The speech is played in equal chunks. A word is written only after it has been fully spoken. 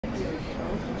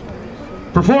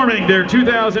Performing their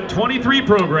 2023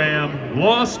 program,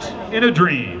 Lost in a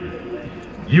Dream,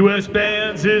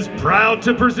 USBands is proud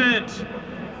to present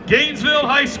Gainesville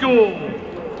High School.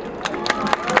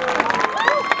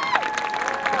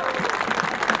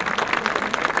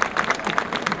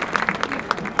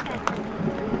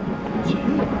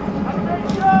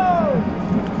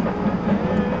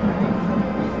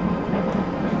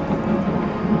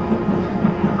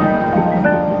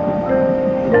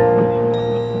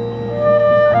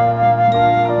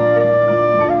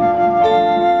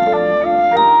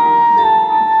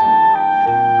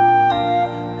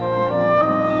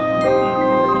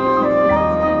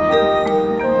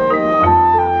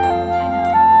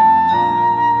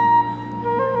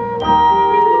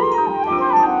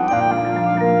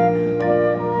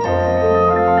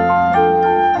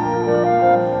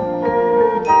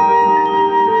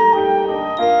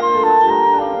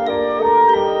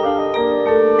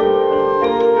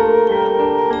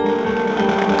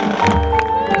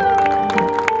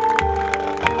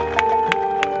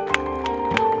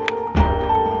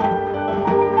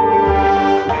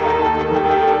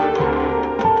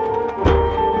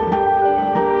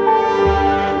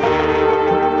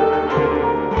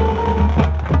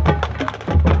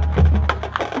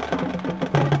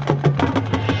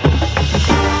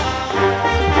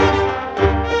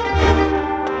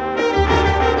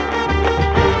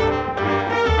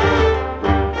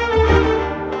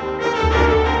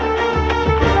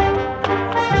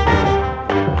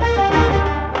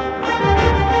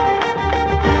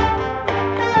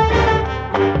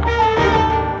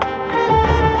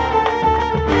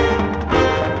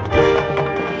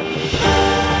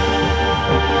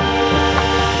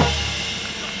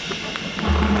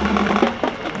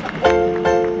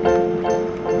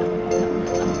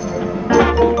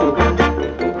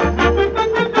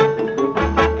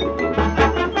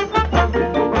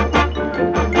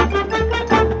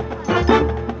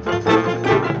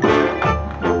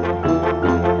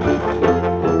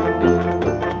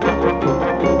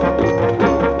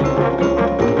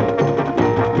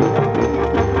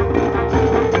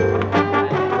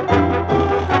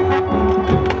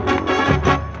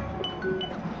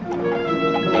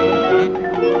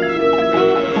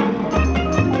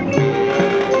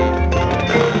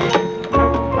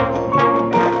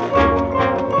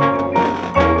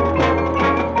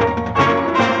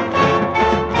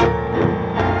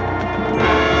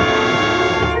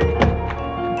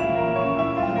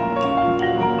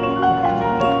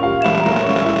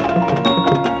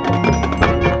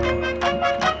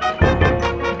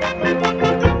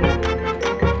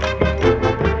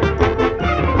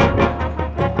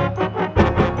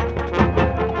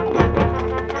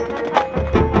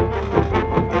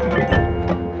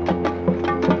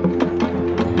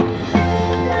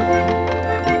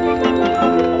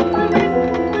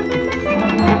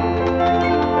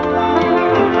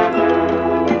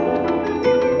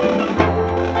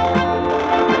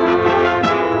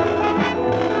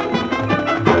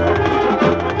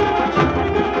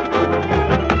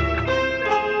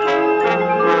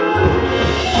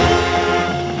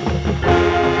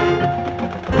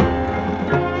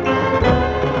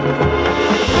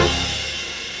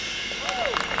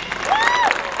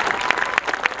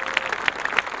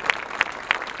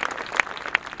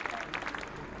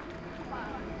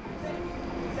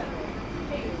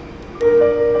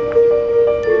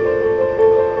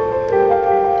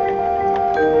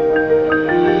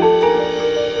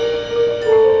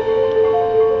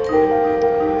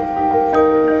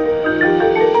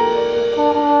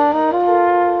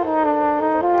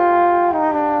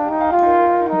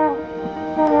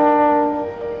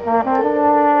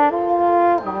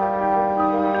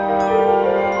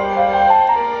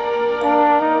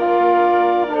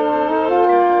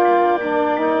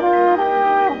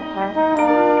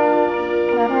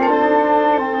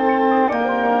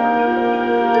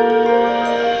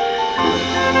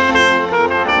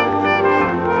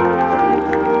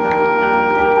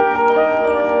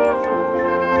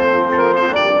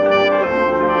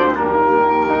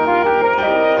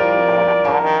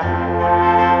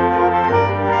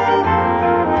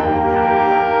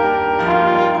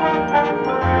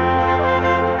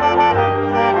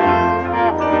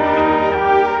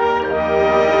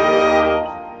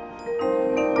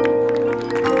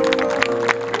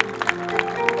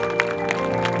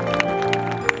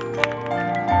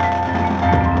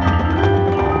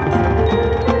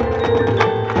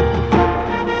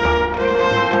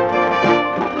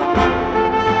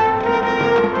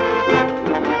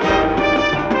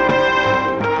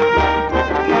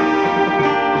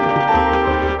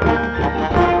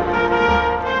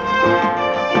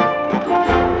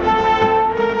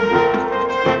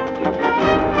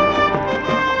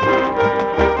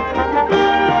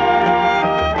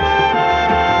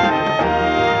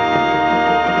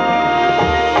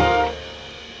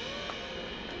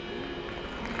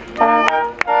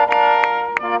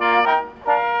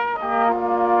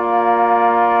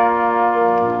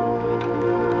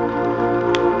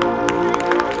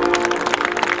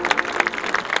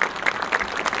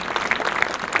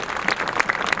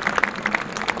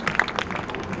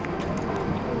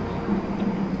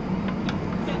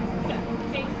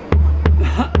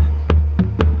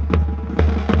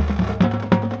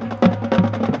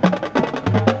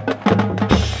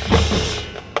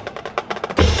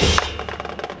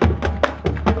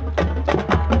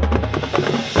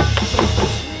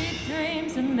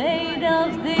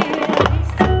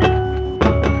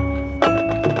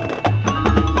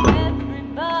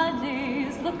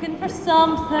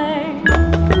 something.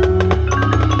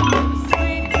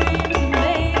 Sweet dreams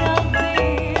made of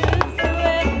these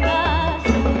red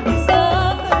lights. So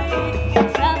free,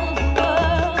 travel the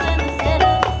world and the set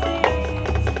of seas.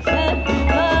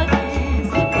 Everybody's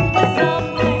looking for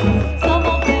something. Some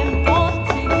of them want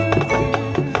to use you.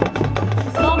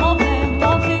 Some of them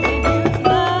want to get used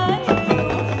by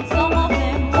you. Some of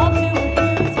them want to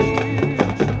abuse you.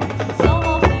 Some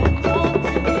of them want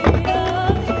to be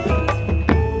abused.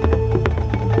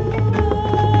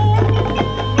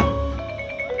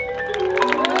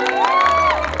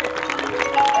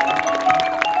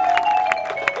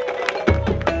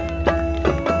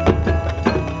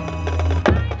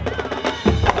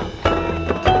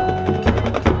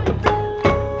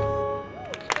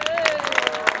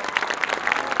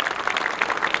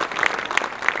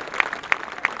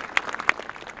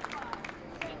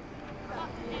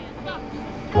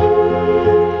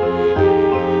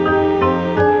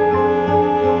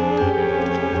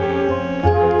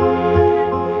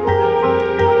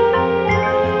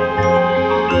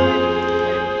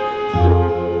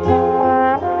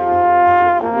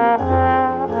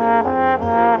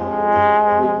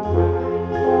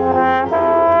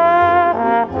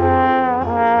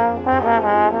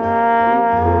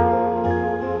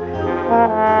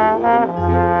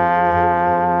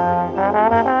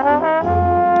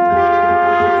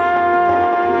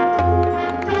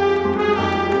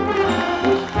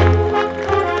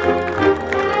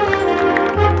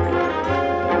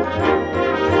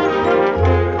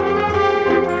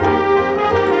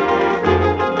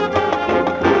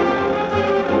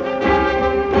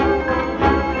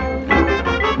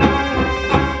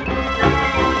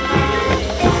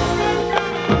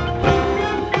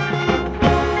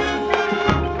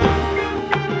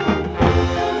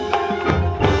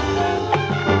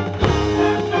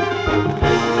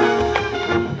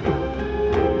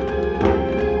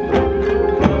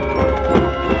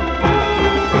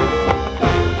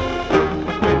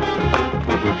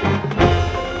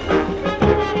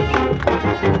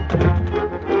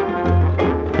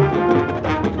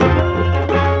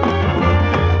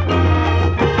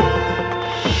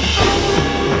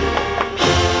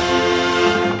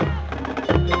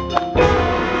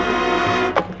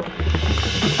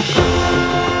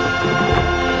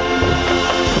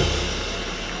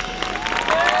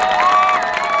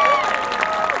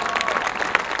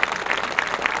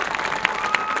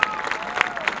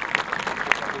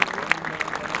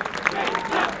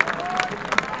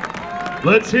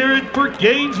 Let's hear it for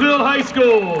Gainesville High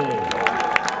School.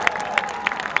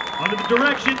 Under the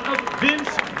direction of Vince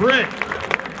Britt.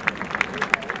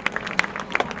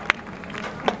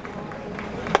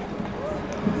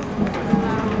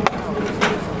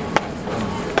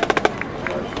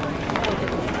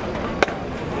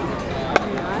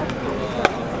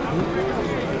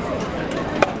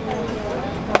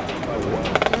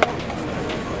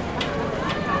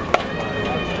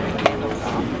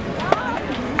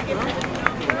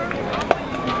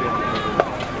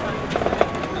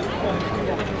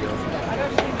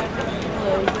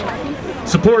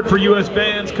 Support for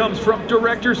USBands comes from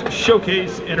Directors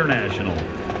Showcase International.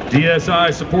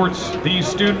 DSI supports these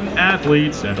student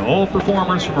athletes and all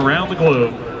performers from around the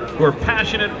globe who are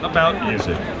passionate about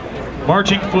music.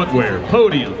 Marching footwear,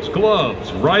 podiums,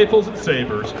 gloves, rifles, and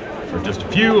sabers are just a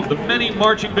few of the many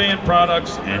marching band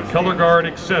products and color guard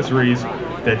accessories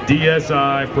that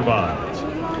DSI provides.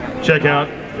 Check out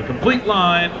the complete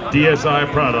line DSI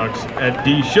products at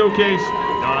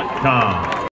dshowcase.com.